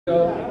Up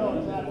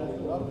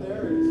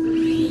there,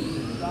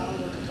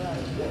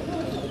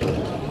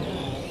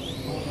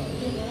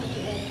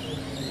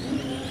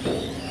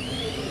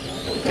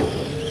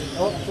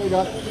 oh, we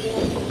got it.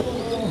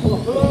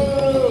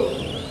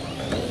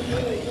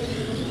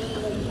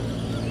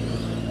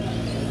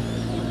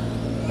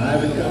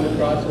 Ivan come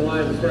across the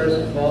line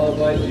first, followed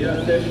by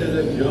Jeff Fisher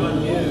and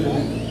John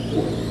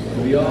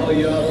Hughes. We all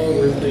yellow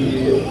with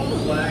the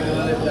flag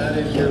on it, that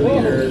is your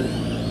leader.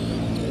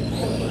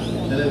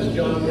 And it's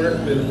John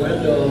Workman,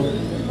 Wendell,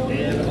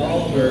 and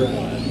Oliver.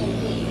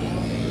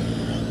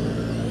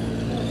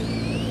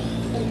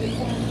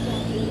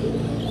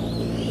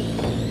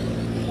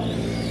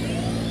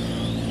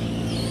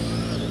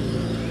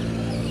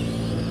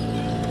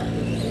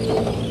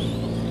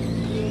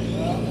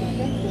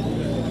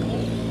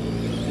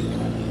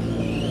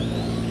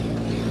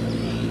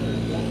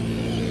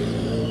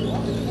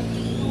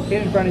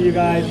 Kid in front of you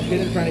guys,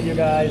 kid in front of you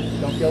guys.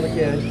 Don't kill the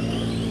kid.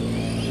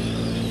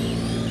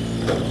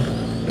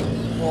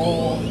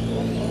 Oh.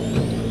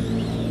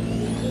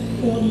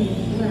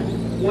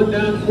 1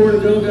 down, 4 to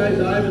go, guys.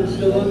 Ivan's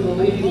still on the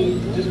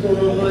lead. Just going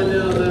on the line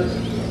now. That's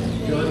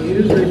John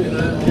Hughes and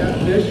I'm Jeff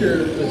Fisher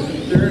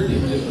with third. He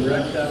just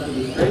wrecked after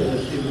the straight.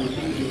 Let's see if we can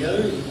keep it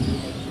together.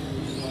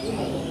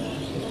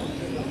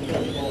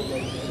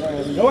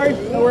 No worries,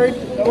 no worries,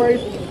 no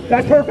worries.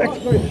 That's perfect.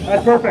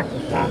 That's perfect.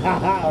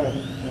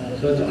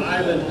 So it's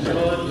Ivan,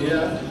 John,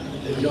 Jeff,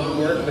 and John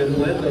Workman,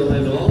 Wendell,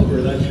 and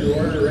Oliver. That's your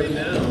order right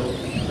now.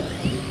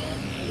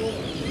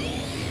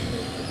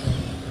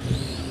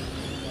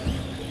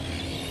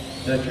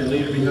 That's your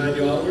leader behind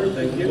you, Oliver.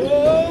 Thank you.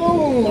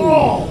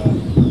 Oh.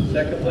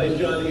 Second place,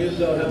 John Hughes,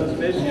 though, haven't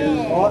finished.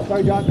 Oh,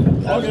 sorry, John.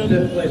 That's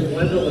fifth place,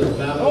 Wendell is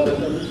battling with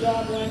them. Good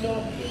job,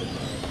 Wendell.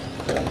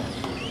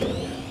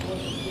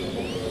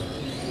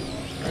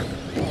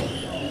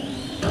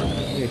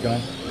 Here,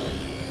 John.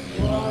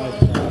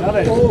 Love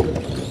it. Oh.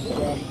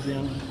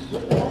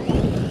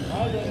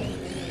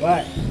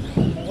 What?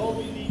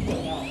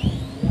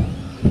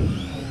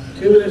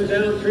 2 minutes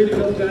down, 3 to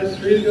go, guys.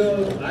 3 to go.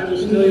 Ivan's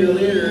still your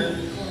leader.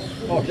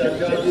 Oh, John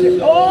shit.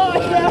 Hughes. Oh,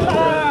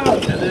 yeah!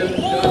 And then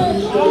John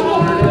Hughes shows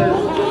where it is.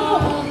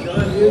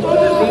 John Hughes, and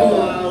then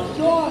meanwhile,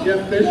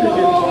 Jeff Fisher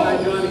gets by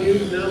John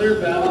Hughes. Now they're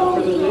battling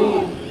for the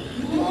lead.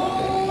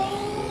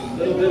 A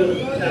little bit of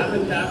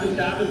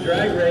tapping,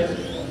 drag race.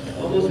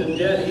 Almost a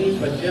dead heat,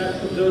 but Jeff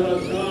comes out on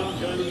top.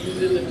 John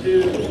Hughes in the 2.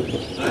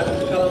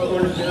 Ivan's a couple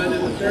corners behind in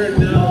the 3rd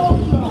now.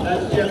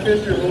 That's Jeff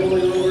Fisher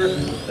rolling over.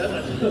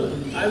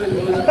 Ivan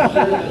goes to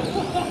third.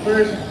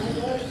 First,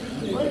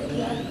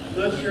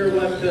 not sure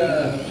what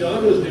John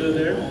was doing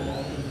there.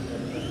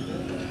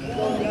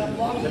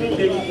 But he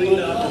takes the lead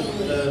off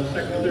the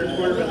second, 3rd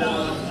corner, but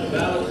now it's a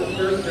battle for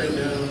first right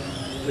now.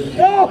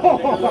 Oh!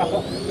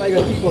 Like a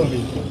T-bone me.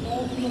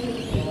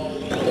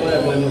 Go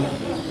ahead, Wendell.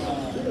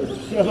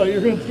 I thought you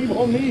were going to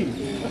T-bone me.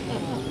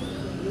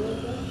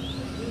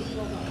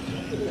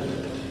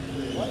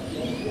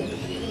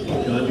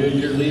 John Hughes,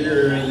 your leader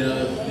right now.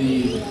 It's the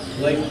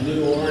light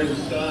blue-orange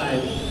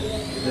side.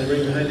 Then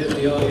right behind it,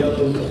 the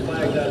all-yellow with the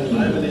flag. That's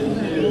Ivan in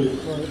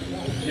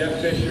 2. Jeff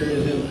Fisher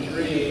is in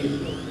 3.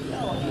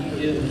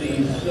 Is the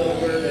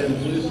silver and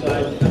blue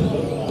side.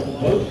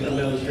 Both come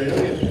down the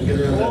straightaway. Get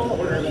around that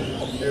corner.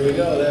 There we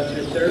go. That's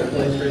your 3rd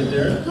place right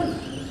there.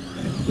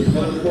 With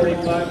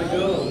 1:45 to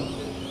go.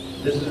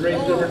 This is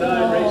race number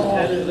 9. Race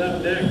 10 is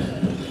up next.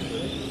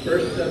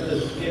 First up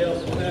the scale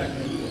spec.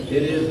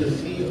 It is the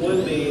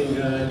C1 main,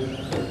 guys.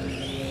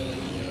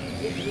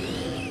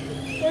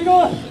 Where you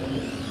going?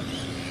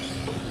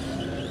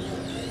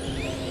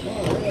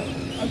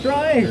 I'm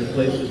trying. 3rd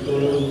place is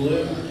going over the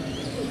loop.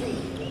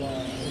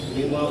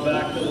 Meanwhile,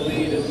 back to the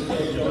lead. It's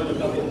still showing a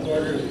couple of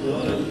quarters.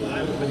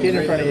 Get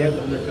in front of you.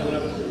 They're coming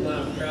up with some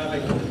lap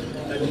traffic.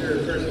 That's your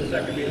 1st and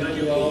 2nd behind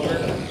you, Oliver.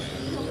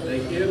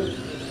 Thank you.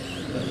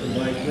 Let the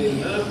bike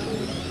clean up.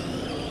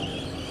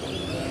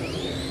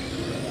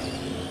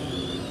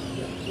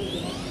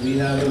 We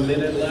have a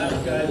minute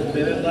left, guys. A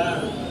minute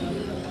left.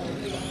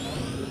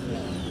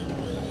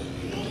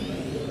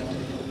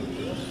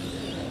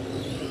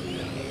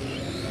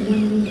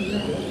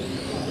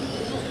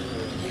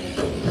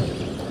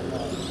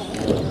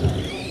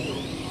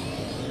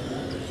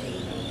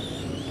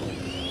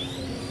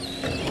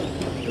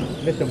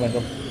 Mr.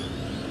 Wendell.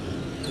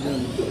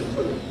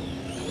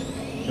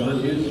 John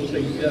Hughes looks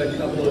like he's got a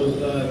couple of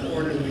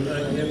corners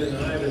behind him and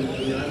Ivan.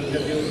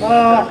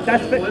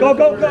 That's it. Go,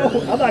 go, go.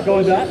 I'm not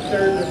going that.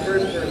 3rd to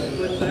 1st for a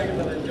split second,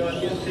 but then John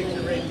Hughes takes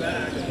it right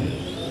back.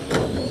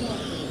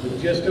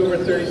 With just over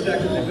 30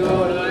 seconds to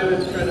go, and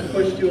Ivan's trying to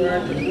push too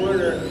hard to the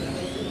corner.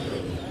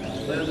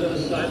 Lands on the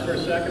side for a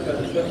second,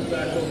 but flips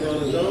back over on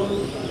his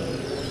own.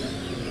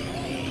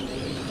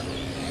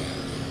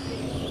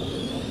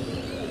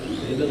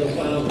 Into the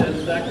final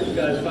 10 seconds,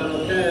 guys.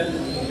 Final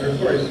 10. Or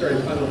sorry,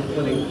 final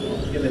 20.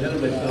 Getting ahead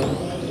of myself.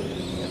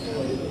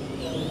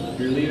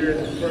 Your leader in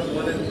front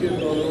 1 and 2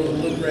 going over the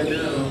loop right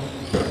now.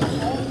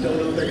 Don't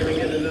know if they're going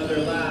to get another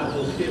lap.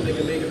 We'll see if they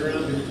can make it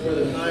around before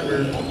the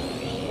timer.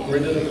 We're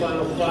into the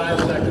final 5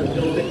 seconds.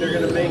 Don't think they're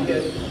going to make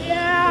it.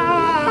 Yeah!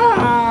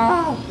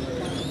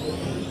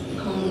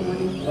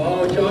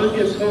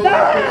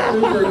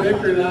 Super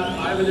Victor, that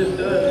 5 minutes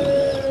done.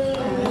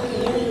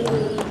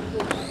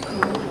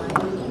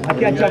 I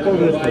can't jump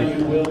over this thing.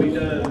 You will be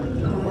done.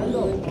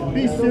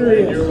 Be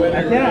serious. And your winner I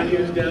can't.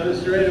 continues down the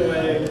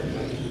straightaway.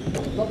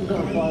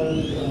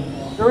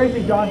 Go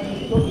racing, John.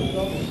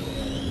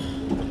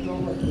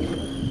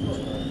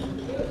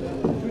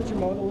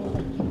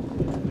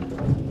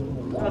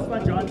 That's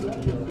fine, John.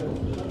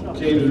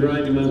 James and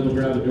Ryan, you might as well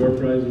grab a door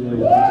prize.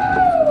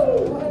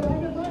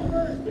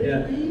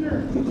 Yeah.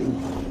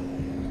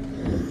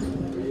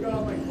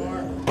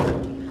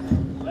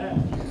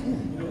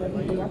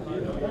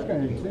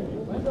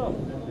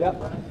 Yep.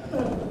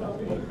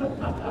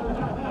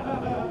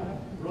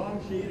 Wrong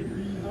shade of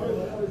green.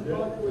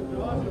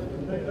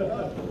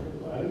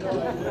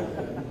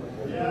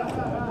 Yeah.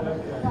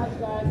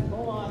 Guys,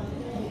 hold on.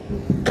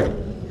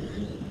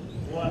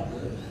 What?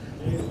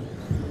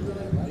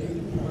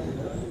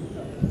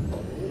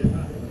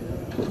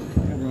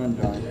 Run,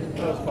 John.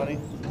 That was funny.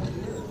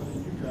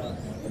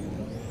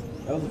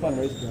 That was a fun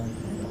race, John.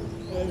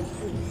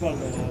 Fun,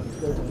 man.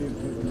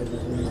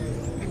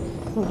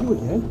 Oh, you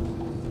again?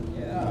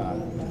 Yeah.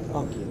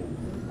 I'm kidding.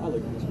 I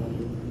like this one.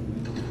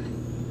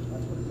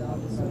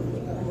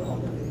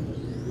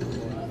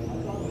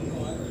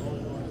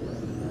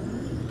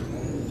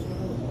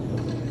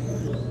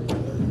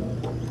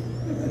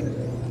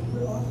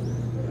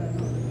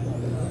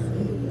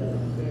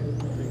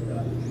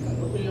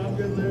 Okay, I'm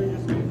good, Larry.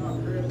 You're speaking on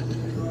Chris.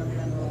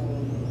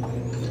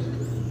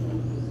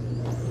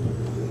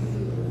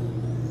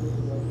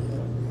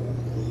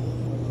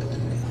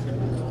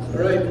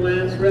 All right,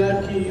 Lance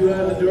Radke, you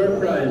have the door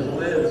prize.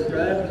 Lance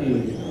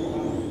Radke.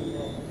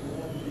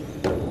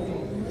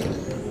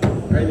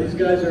 All right, these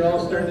guys are all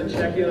starting to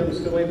check in. I'm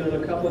still waiting on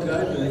a couple of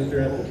guys. I think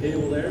they're at the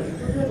table there.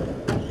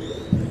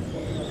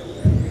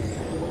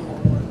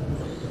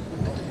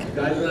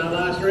 Guys in that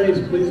last race,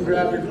 please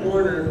grab your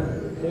corner.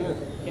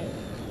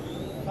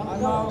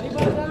 Levi's out.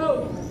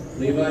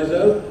 Levi's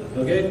out?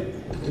 Okay.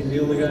 He's the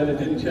only guy that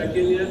didn't check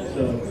in yet,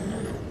 so.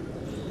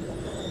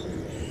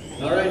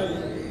 All right.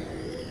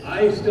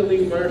 I still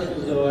need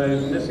marshals, though.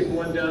 I'm missing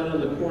one down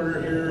on the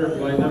corner here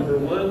by number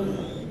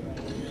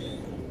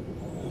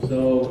 1.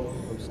 So,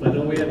 I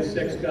know we had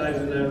 6 guys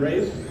in that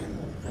race.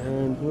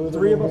 And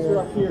 3 of us are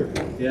up here.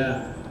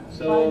 Yeah.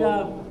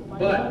 So,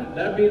 but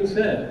that being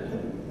said,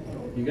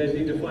 you guys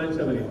need to find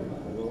somebody.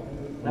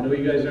 I know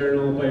you guys aren't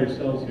all by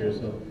yourselves here,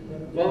 so.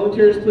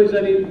 Volunteers, please.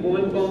 I need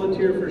 1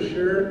 volunteer for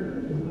sure.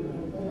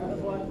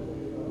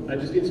 I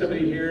just need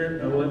somebody here.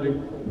 I want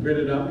to grid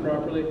it up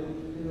properly.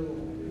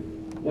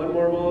 1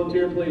 more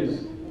volunteer,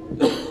 please.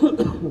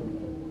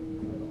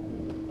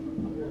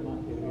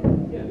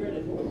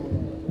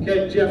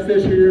 Okay, Jeff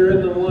Fisher, you're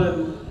in the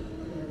 1.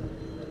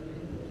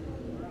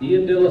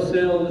 Ian De La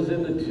Salle is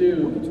in the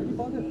 2.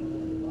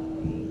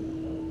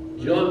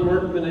 John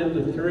Workman in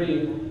the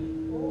 3.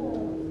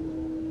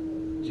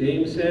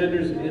 James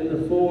Sanders in the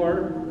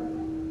 4.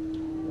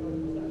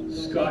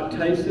 Scott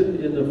Tyson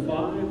in the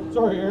 5.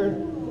 Sorry,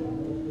 Aaron.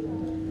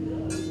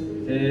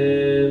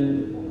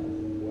 And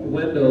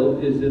Wendell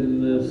is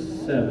in the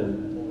 7.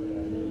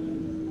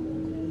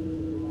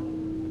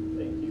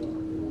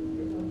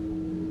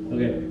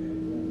 Okay.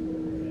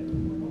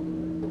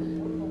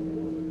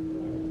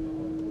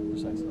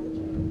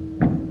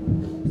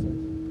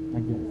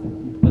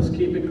 Let's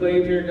keep it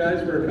clean here,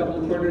 guys, for a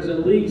couple of corners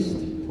at least.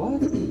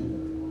 What?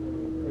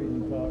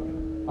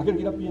 I gotta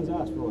get up Ian's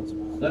ass for once.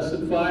 Less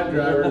than 5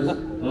 drivers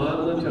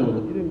on the You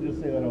tone. didn't just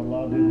say that out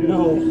loud, did you?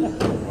 No.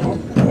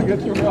 I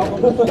got your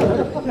problem.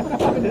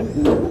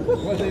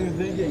 Wasn't even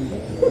thinking.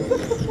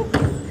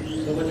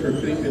 So much for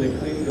keeping it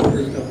clean for the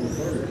first couple of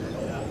corners.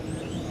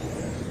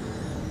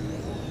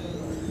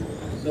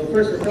 So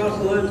first across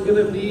the line is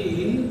going to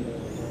be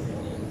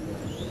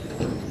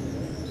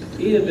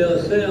Ian De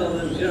La Salle, and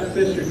then Jeff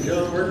Fisher,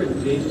 John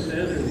Workin, James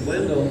Sanders,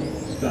 Wendell,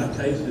 Scott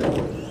Tyson.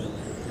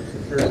 That's the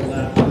first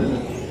lap. And then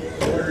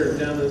quarter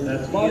down the,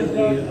 that's Ian,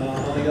 the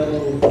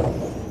yellow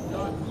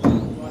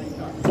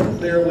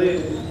clear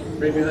wing.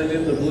 Right behind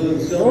him, the blue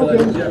and silver,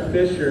 that's Jeff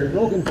Fisher.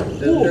 Logan. Then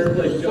third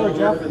place, John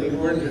Sorry, Workin, the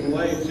orange and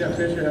white. Jeff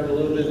Fisher having a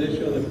little bit of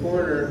issue on the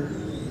corner.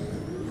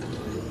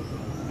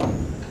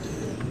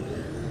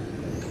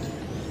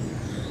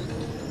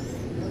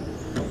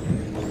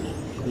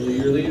 So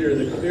your leader,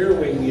 the clear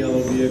wing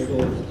yellow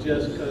vehicle, is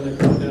just kind of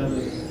come down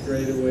the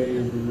straightaway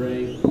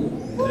right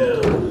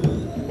now.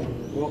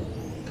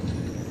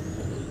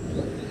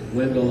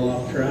 Wendell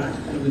off track.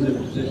 He was in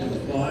position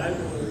 5.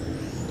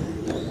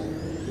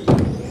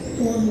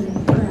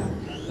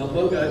 Help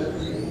out, guys.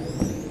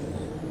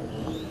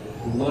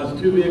 We've lost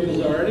 2 vehicles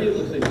already. It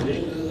looks like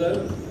James is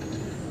out.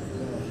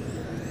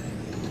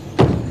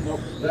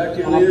 Back to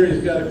your leader.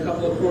 He's got a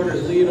couple of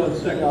corners lead on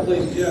second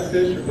place, Jeff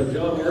Fisher, but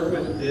John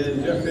Workman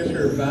and Jeff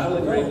Fisher are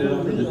battling right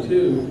now for the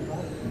 2.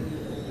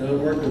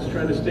 John Workman's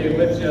trying to stay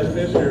with Jeff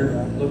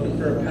Fisher, looking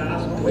for a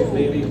pass point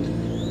maybe,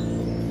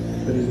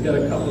 but he's got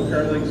a couple of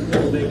car lengths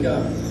still to make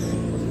up.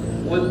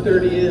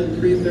 130 in,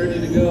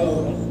 330 to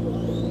go.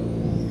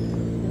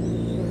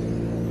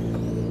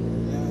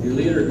 Your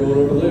leader going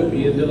over loop,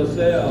 Ian De La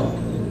Salle.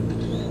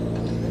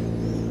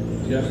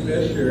 Jeff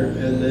Fisher,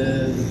 and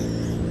then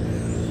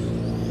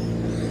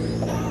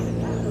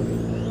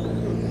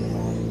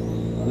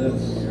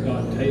that's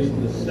Scott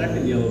Tyson, the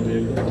second yellow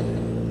vehicle.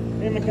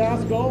 Hey,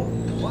 McCaskill.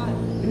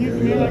 Can you There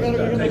come we in? go. I gotta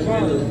Scott get in the Tyson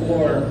car. in the 4.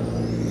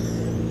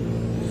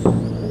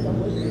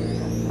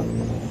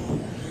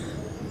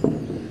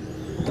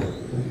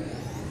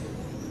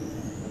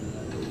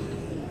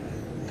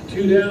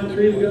 Two down,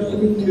 3 to go.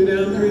 2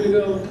 down, 3 to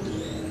go.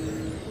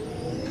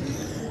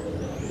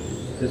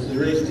 This is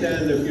race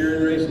 10. If you're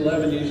in race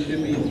 11, you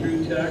should be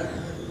through tech,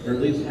 or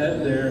at least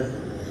head there.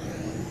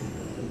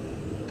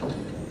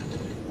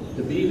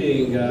 The B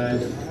name,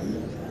 guys.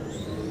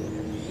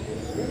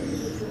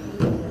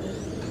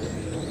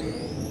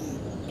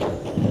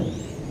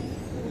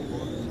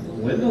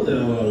 Wendell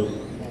now out.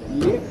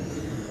 Yep.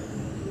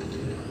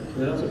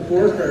 Now it's a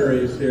 4-car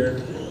race here.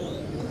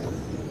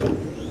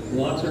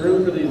 Lots of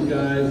room for these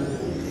guys.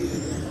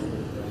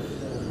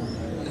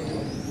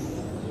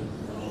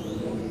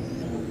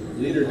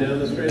 Leader down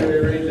the straightaway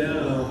right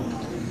now.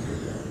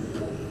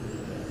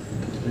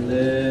 And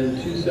then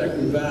 2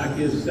 seconds back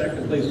is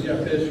second place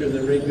Jeff Fisher, and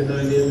then right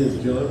behind him is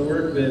John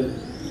Workman.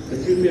 The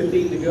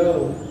 2:15 to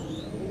go.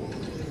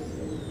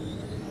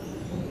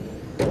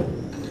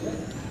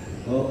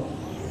 Oh,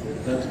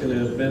 that's going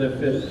to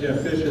benefit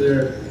Jeff Fisher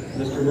there.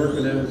 Mr.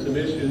 Workman having some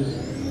issues.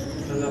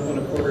 Hung up on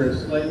a corner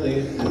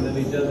slightly, and then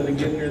he does it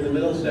again here in the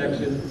middle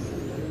section.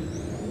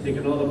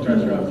 Taking all the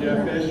pressure off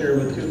Jeff Fisher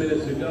with 2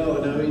 minutes to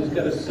go. Now he's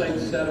got a sight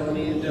set on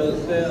Ian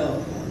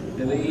Delisle,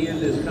 and the Ian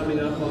is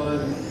coming up on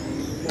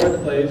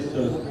 4th place.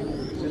 So,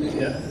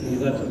 yeah, he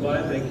lets it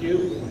by. Thank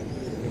you.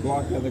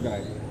 Block the other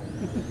guy.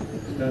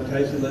 Scott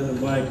Tyson letting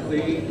him by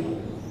clean.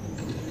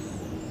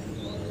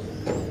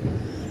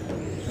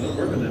 Don't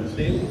work on that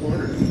same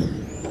corner.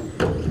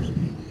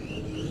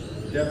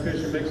 Jeff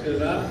Fisher mixing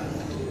it up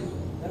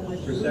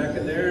for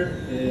second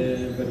there,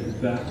 and but he's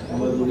back on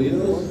the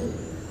wheels.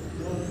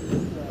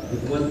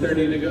 With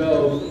 1:30 to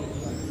go,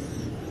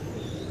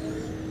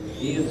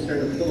 Ian's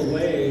starting to pull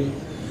away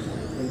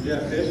from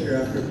Jeff Fisher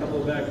after a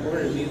couple of back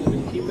corners. Ian's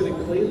been keeping it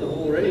clean the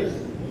whole race,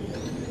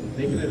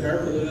 making it hard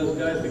for those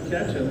guys to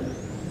catch him.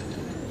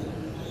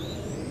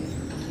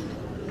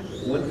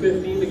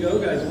 1:15 to go,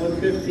 guys.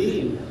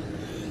 1:15.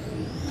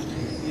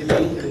 See if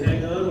Ian can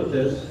hang on with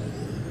this.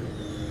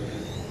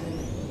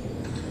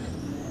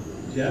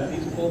 Jeff,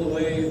 he's pulled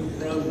away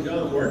from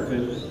John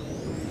Workman.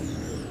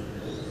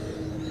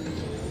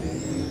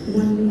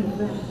 1 minute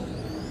left.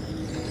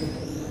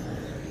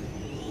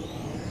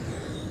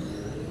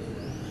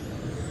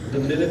 The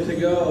minute to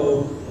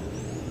go.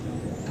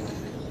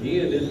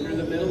 Ian is through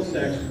the middle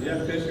section.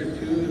 Jeff Fisher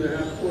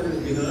 2.5 quarters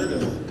behind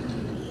him.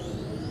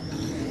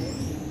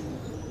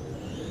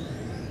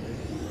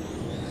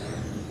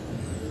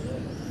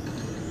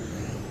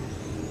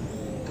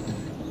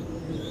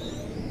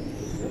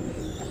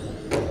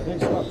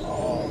 Next up.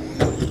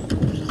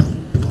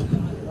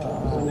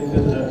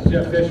 That's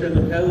Jeff Fisher in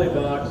the penalty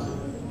box.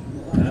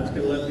 That's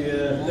going to let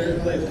the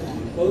 3rd place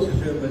closer to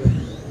him, but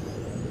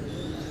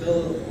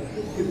still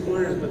 2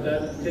 corners, but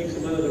that takes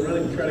him out of the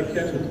running to try to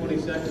catch with 20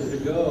 seconds to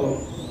go.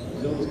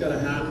 He's almost got a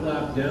half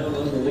lap down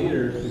on the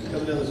leader. He's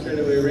coming down the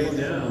straightaway right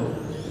now.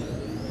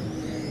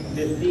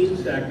 15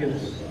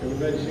 seconds.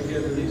 Everybody should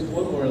get at least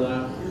 1 more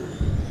lap.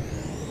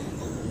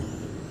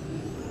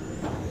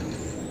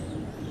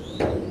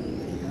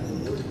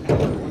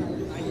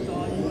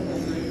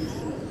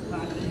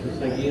 Looks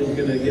like Ian's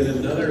going to get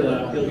another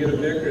lap. He'll get a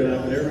victory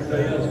lap, but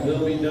everybody else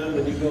will be done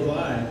when you go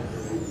by.